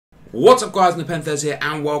What's up guys, NepentheZ here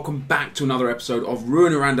and welcome back to another episode of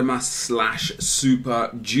Ruin Randomus /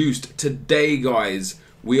 Super Juiced. Today guys,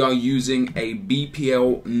 we are using a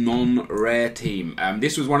BPL non-rare team.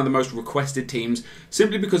 This was one of the most requested teams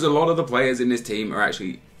simply because a lot of the players in this team are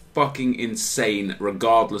actually fucking insane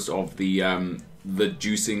regardless of the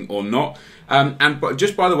juicing or not. But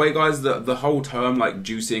just by the way guys, the whole term like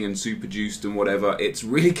juicing and super juiced and whatever, it's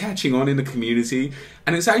really catching on in the community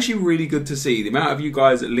and it's actually really good to see the amount of you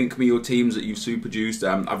guys that link me your teams that you've super juiced.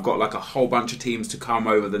 I've got like a whole bunch of teams to come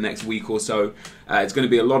over the next week or so. It's going to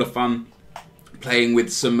be a lot of fun playing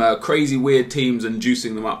with some crazy weird teams and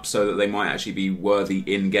juicing them up so that they might actually be worthy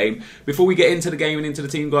in game. Before we get into the game and into the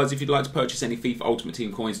team guys, if you'd like to purchase any FIFA Ultimate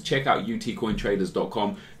Team coins, check out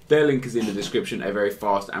utcointraders.com. Their link is in the description, a very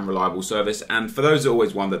fast and reliable service. And for those that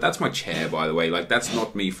always wonder, that's my chair by the way, like that's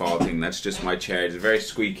not me farting, that's just my chair, it's very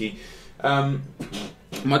squeaky.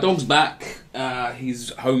 My dog's back,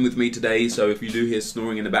 he's home with me today, so if you do hear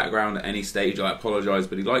snoring in the background at any stage, I apologise,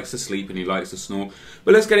 but he likes to sleep and he likes to snore.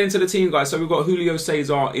 But let's get into the team guys. So we've got Julio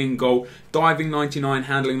Cesar in goal, diving 99,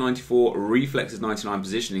 handling 94, reflexes 99,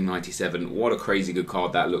 positioning 97. What a crazy good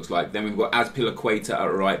card that looks like. Then we've got Azpilicueta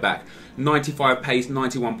at right back, 95 pace,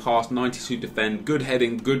 91 pass, 92 defend, good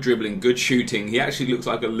heading, good dribbling, good shooting. He actually looks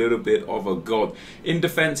like a little bit of a god. In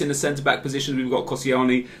defence, in the centre back position, we've got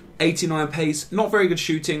Koscielny, 89 pace, not very good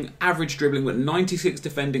shooting, average dribbling, but 96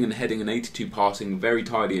 defending and heading and 82 passing, very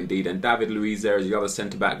tidy indeed. And David Luiz there as the other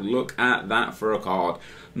centre back. Look at that for a card.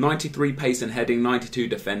 93 pace and heading, 92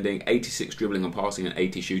 defending, 86 dribbling and passing and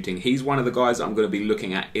 80 shooting. He's one of the guys that I'm going to be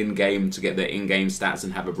looking at in-game to get their in-game stats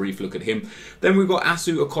and have a brief look at him. Then we've got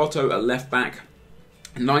Asu Okoto at left back.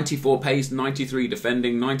 94 pace, 93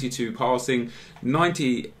 defending, 92 passing,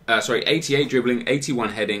 88 dribbling, 81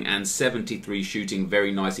 heading and 73 shooting.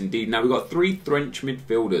 Very nice indeed. Now we've got three French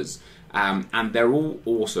midfielders and they're all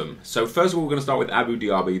awesome. So first of all we're going to start with Abu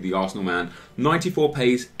Diaby, the Arsenal man. 94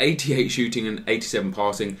 pace, 88 shooting and 87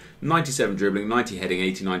 passing, 97 dribbling, 90 heading,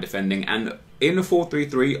 89 defending. And in the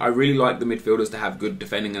 4-3-3, I really like the midfielders to have good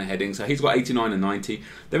defending and heading. So he's got 89 and 90.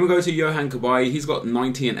 Then we go to Yohan Cabaye. He's got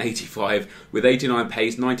 90 and 85 with 89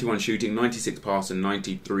 pace, 91 shooting, 96 pass and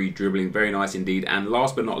 93 dribbling. Very nice indeed. And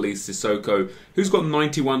last but not least, Sissoko, who's got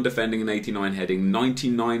 91 defending and 89 heading,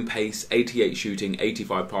 99 pace, 88 shooting,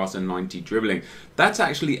 85 pass and 90 dribbling. That's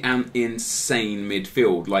actually an insane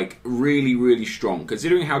midfield. Like really, really strong.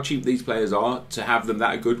 Considering how cheap these players are, to have them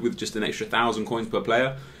that good with just an extra 1,000 coins per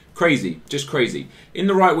player, crazy, just crazy. In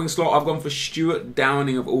the right wing slot, I've gone for Stuart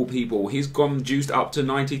Downing of all people. He's gone juiced up to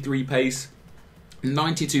 93 pace,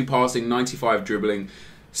 92 passing, 95 dribbling,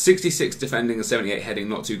 66 defending and 78 heading,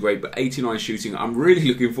 not too great, but 89 shooting. I'm really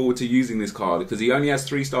looking forward to using this card because he only has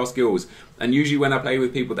 3-star skills. And usually when I play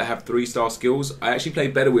with people that have 3-star skills, I actually play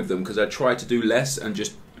better with them because I try to do less and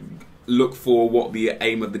just look for what the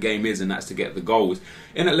aim of the game is, and that's to get the goals.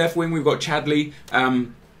 In at left wing, we've got Chadley.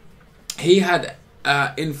 He had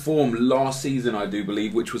in form last season, I do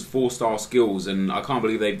believe, which was 4-star skills, and I can't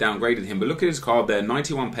believe they've downgraded him. But look at his card there,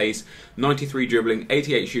 91 pace, 93 dribbling,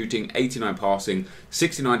 88 shooting, 89 passing,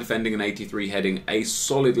 69 defending and 83 heading. A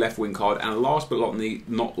solid left wing card. And last but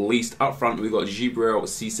not least, up front we've got Gibril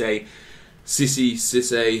Cisse,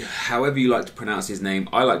 however you like to pronounce his name.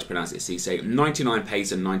 I like to pronounce it Cisse. 99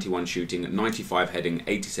 pace and 91 shooting, 95 heading,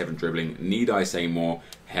 87 dribbling. Need I say more?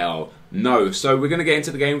 Hell no. So we're going to get into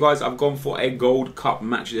the game guys. I've gone for a Gold Cup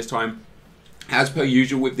match this time, as per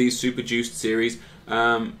usual with these Super Juiced series.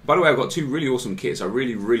 By the way, I've got two really awesome kits. I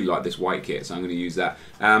really like this white kit, so I'm going to use that.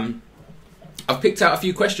 I've picked out a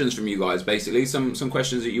few questions from you guys, basically. Some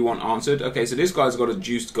questions that you want answered. Okay, so this guy's got a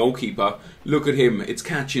juiced goalkeeper. Look at him. It's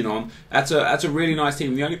catching on. That's a really nice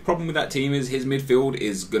team. The only problem with that team is his midfield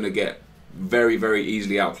is going to get very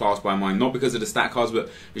easily outclassed by mine. Not because of the stat cards, but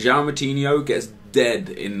João Moutinho gets dead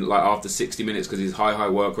in like after 60 minutes because his high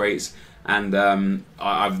work rates. And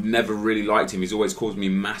I've never really liked him. He's always caused me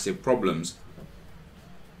massive problems.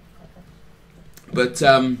 But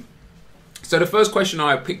so the first question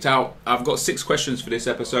I picked out, I've got 6 questions for this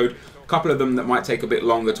episode. A couple of them that might take a bit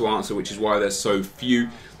longer to answer, which is why there's so few.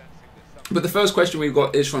 But the first question we've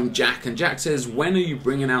got is from Jack, and Jack says, when are you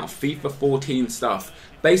bringing out FIFA 14 stuff?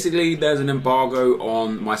 Basically, there's an embargo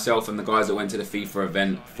on myself and the guys that went to the FIFA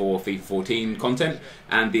event for FIFA 14 content,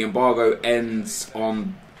 and the embargo ends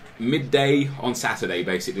on midday on Saturday,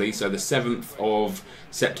 basically. So the 7th of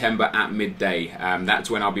September at midday.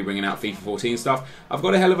 That's when I'll be bringing out FIFA 14 stuff. I've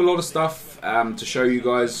got a hell of a lot of stuff to show you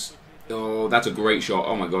guys. Oh, that's a great shot.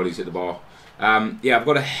 Oh my god, he's hit the bar. Yeah, I've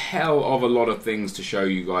got a hell of a lot of things to show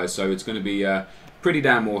you guys, so it's going to be pretty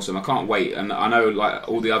damn awesome. I can't wait. And I know like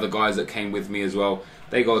all the other guys that came with me as well,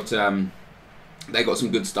 they got They got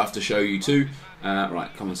some good stuff to show you too. Right,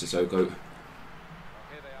 come on, Sissoko.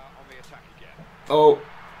 Oh.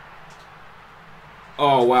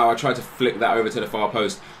 Oh, wow, I tried to flick that over to the far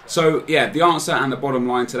post. So, yeah, the answer and the bottom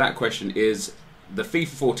line to that question is the FIFA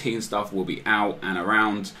 14 stuff will be out and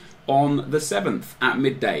around on the 7th at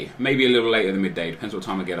midday. Maybe a little later than midday, depends what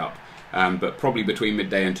time I get up. But probably between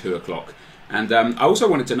midday and 2 o'clock. And I also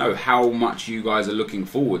wanted to know how much you guys are looking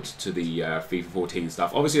forward to the FIFA 14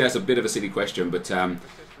 stuff. Obviously, that's a bit of a silly question, but... oh,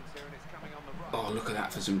 look at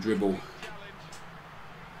that for some dribble.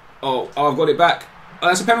 Oh, I've got it back. Oh,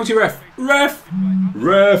 that's a penalty, ref. Ref!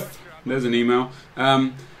 Ref! There's an email.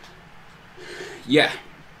 Yeah.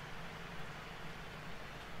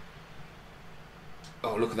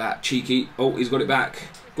 Oh, look at that. Cheeky. Oh, he's got it back.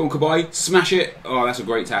 Go on, Kabai. Smash it. Oh, that's a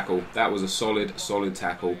great tackle. That was a solid, solid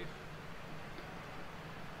tackle.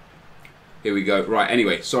 Here we go. Right,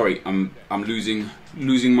 anyway, sorry. I'm losing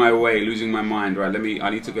my way, losing my mind. Right, I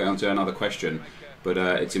need to get onto another question. But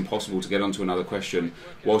it's impossible to get onto another question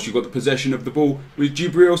whilst you've got the possession of the ball with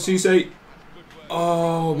Djibril Cissé.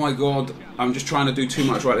 Oh my god, I'm just trying to do too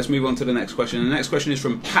much. Right, let's move on to the next question. The next question is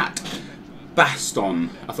from Pat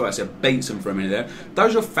Baston. I thought I said Bateson for a minute there.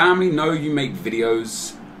 Does your family know you make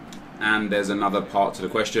videos? And there's another part to the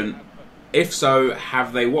question. If so,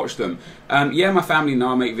 have they watched them? Yeah, my family know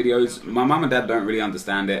I make videos. My mum and dad don't really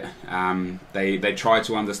understand it. They try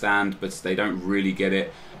to understand, but they don't really get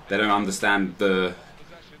it. They don't understand the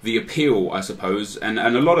appeal, I suppose, and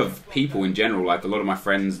a lot of people in general, like a lot of my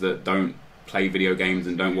friends that don't play video games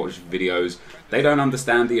and don't watch videos, they don't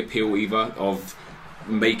understand the appeal either of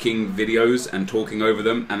making videos and talking over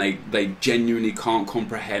them, and they genuinely can't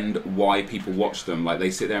comprehend why people watch them. Like,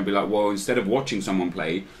 they sit there and be like, well, instead of watching someone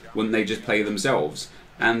play, wouldn't they just play themselves?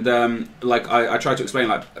 And like I try to explain,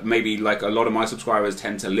 like maybe like a lot of my subscribers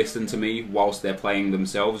tend to listen to me whilst they're playing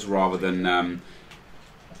themselves rather than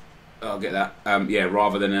I'll get that. Yeah,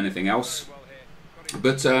 rather than anything else.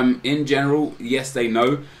 But in general, yes, they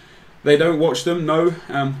know. They don't watch them, no.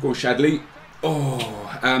 Go on, Shadley.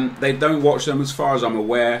 Oh, they don't watch them as far as I'm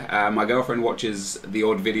aware. My girlfriend watches the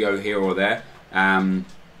odd video here or there.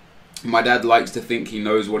 My dad likes to think he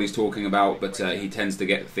knows what he's talking about, but he tends to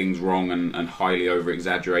get things wrong and highly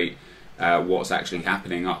over-exaggerate what's actually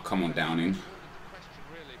happening. Oh, come on, Downing.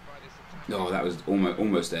 Oh, that was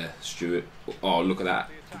almost there, Stuart. Oh, look at that.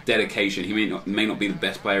 Dedication. He may not be the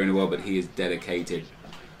best player in the world, but he is dedicated.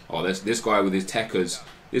 Oh, this guy with his techers.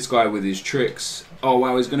 This guy with his tricks. Oh,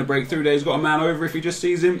 wow, he's going to break through there. He's got a man over if he just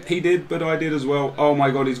sees him. He did, but I did as well. Oh, my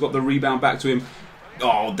God, he's got the rebound back to him.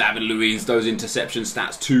 Oh, David Luiz, those interception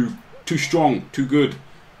stats, too strong, too good.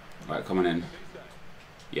 All right, come on in.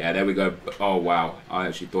 Yeah, there we go. Oh, wow. I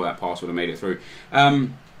actually thought that pass would have made it through.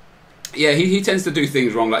 Yeah, he tends to do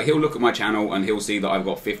things wrong. Like, he'll look at my channel and he'll see that I've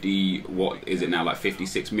got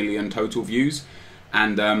 56 million total views.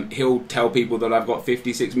 And he'll tell people that I've got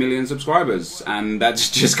 56 million subscribers, and that's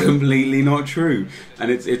just completely not true. And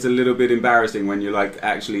it's a little bit embarrassing when you're like,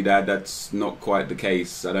 actually, Dad, that's not quite the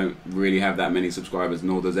case. I don't really have that many subscribers,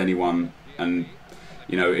 nor does anyone. And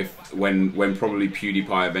you know, when probably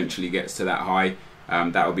PewDiePie eventually gets to that high,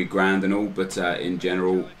 that would be grand and all. But in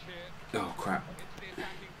general, oh crap.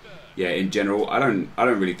 Yeah, in general, I don't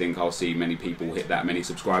really think I'll see many people hit that many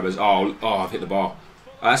subscribers. Oh, I've hit the bar.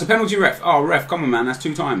 That's a penalty, ref. Oh, ref, come on, man. That's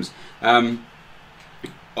 2 times. Oh,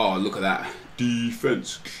 look at that.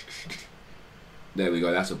 Defense. There we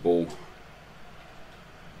go. That's a ball.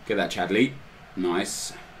 Get that, Chadley.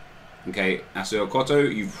 Nice. Okay, Asio Koto,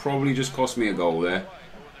 you've probably just cost me a goal there.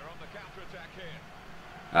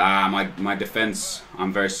 My defense.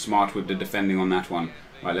 I'm very smart with the defending on that one.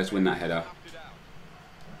 Right, let's win that header.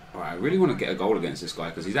 Alright, I really want to get a goal against this guy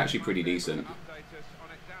because he's actually pretty decent.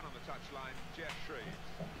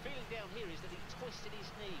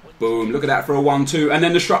 Boom, look at that for a 1-2. And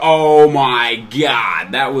then the strike. Oh my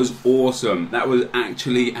god, that was awesome. That was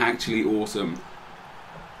actually awesome.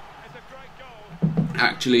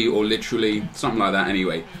 Actually, or literally, something like that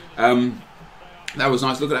anyway. That was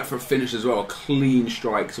nice. Look at that for a finish as well. A clean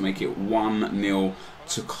strike to make it 1-0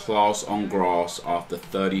 to Klaus on grass after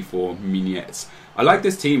 34 minutes. I like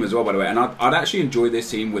this team as well, by the way, and I'd actually enjoy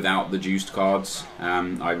this team without the juiced cards.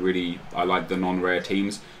 I like the non-rare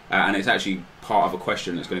teams, and it's actually part of a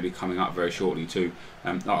question that's going to be coming up very shortly too.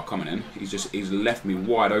 Oh, coming in. He's left me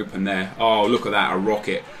wide open there. Oh, look at that, a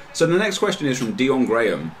rocket. So the next question is from Dion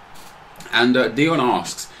Graham, and Dion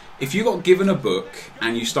asks, if you got given a book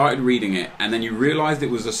and you started reading it and then you realised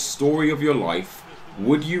it was a story of your life,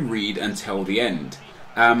 would you read until the end?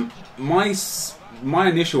 My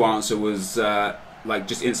initial answer was like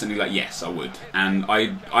just instantly like, yes, I would. And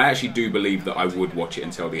I actually do believe that I would watch it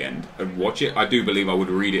until the end. I do believe I would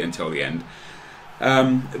read it until the end,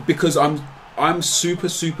 because I'm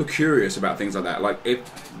super curious about things like that. Like, if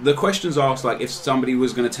the question's asked, like, if somebody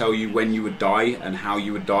was going to tell you when you would die and how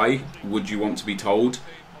you would die, would you want to be told?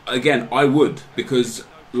 Again, I would, because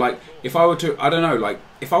like, if I were to, I don't know, like,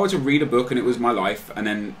 if I were to read a book and it was my life, and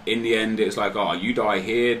then in the end it's like, oh, you die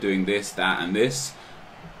here doing this, that, and this,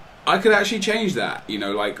 I could actually change that, you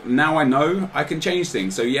know, like, now I know I can change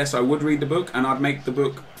things. So yes, I would read the book, and I'd make the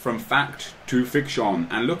book from fact to fiction.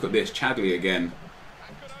 And look at this, Chadley again.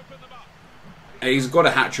 He's got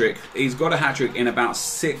a hat-trick. He's got a hat-trick in about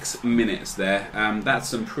 6 minutes there. That's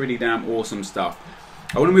some pretty damn awesome stuff.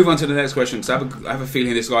 I want to move on to the next question, because I have a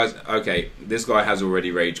feeling this guy's... Okay, this guy has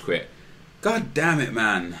already rage quit. God damn it,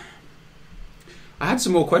 man. I had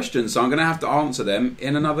some more questions, so I'm going to have to answer them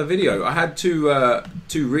in another video. I had two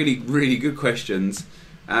really good questions.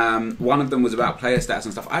 One of them was about player stats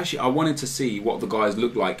and stuff. Actually, I wanted to see what the guys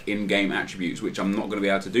look like in-game attributes, which I'm not going to be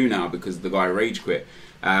able to do now because the guy rage quit.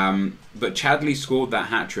 But Chadley scored that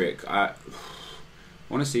hat-trick. I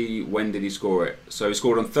want to see when did he score it. So he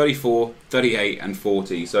scored on 34, 38 and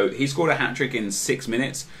 40. So he scored a hat-trick in 6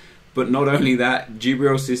 minutes. But not only that,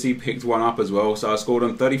 Gibril Sissi picked one up as well. So I scored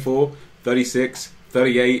on 34, 36,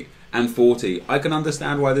 38 and 40. I can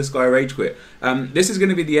understand why this guy rage quit. This is going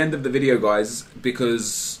to be the end of the video, guys,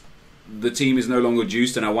 because the team is no longer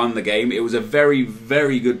juiced and I won the game. It was a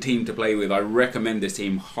very good team to play with. I recommend this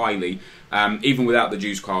team highly. Even without the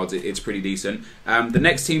juice cards, it's pretty decent. The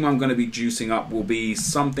next team I'm going to be juicing up will be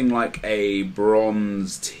something like a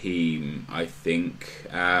bronze team, I think.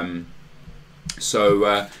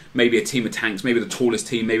 So maybe a team of tanks, maybe the tallest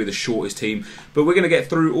team, maybe the shortest team. But we're going to get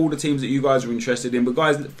through all the teams that you guys are interested in. But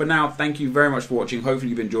guys, for now, thank you very much for watching. Hopefully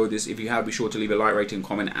you've enjoyed this. If you have, be sure to leave a like, rating,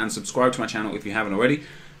 comment, and subscribe to my channel if you haven't already.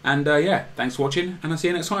 And yeah, thanks for watching, and I'll see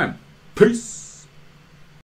you next time. Peace!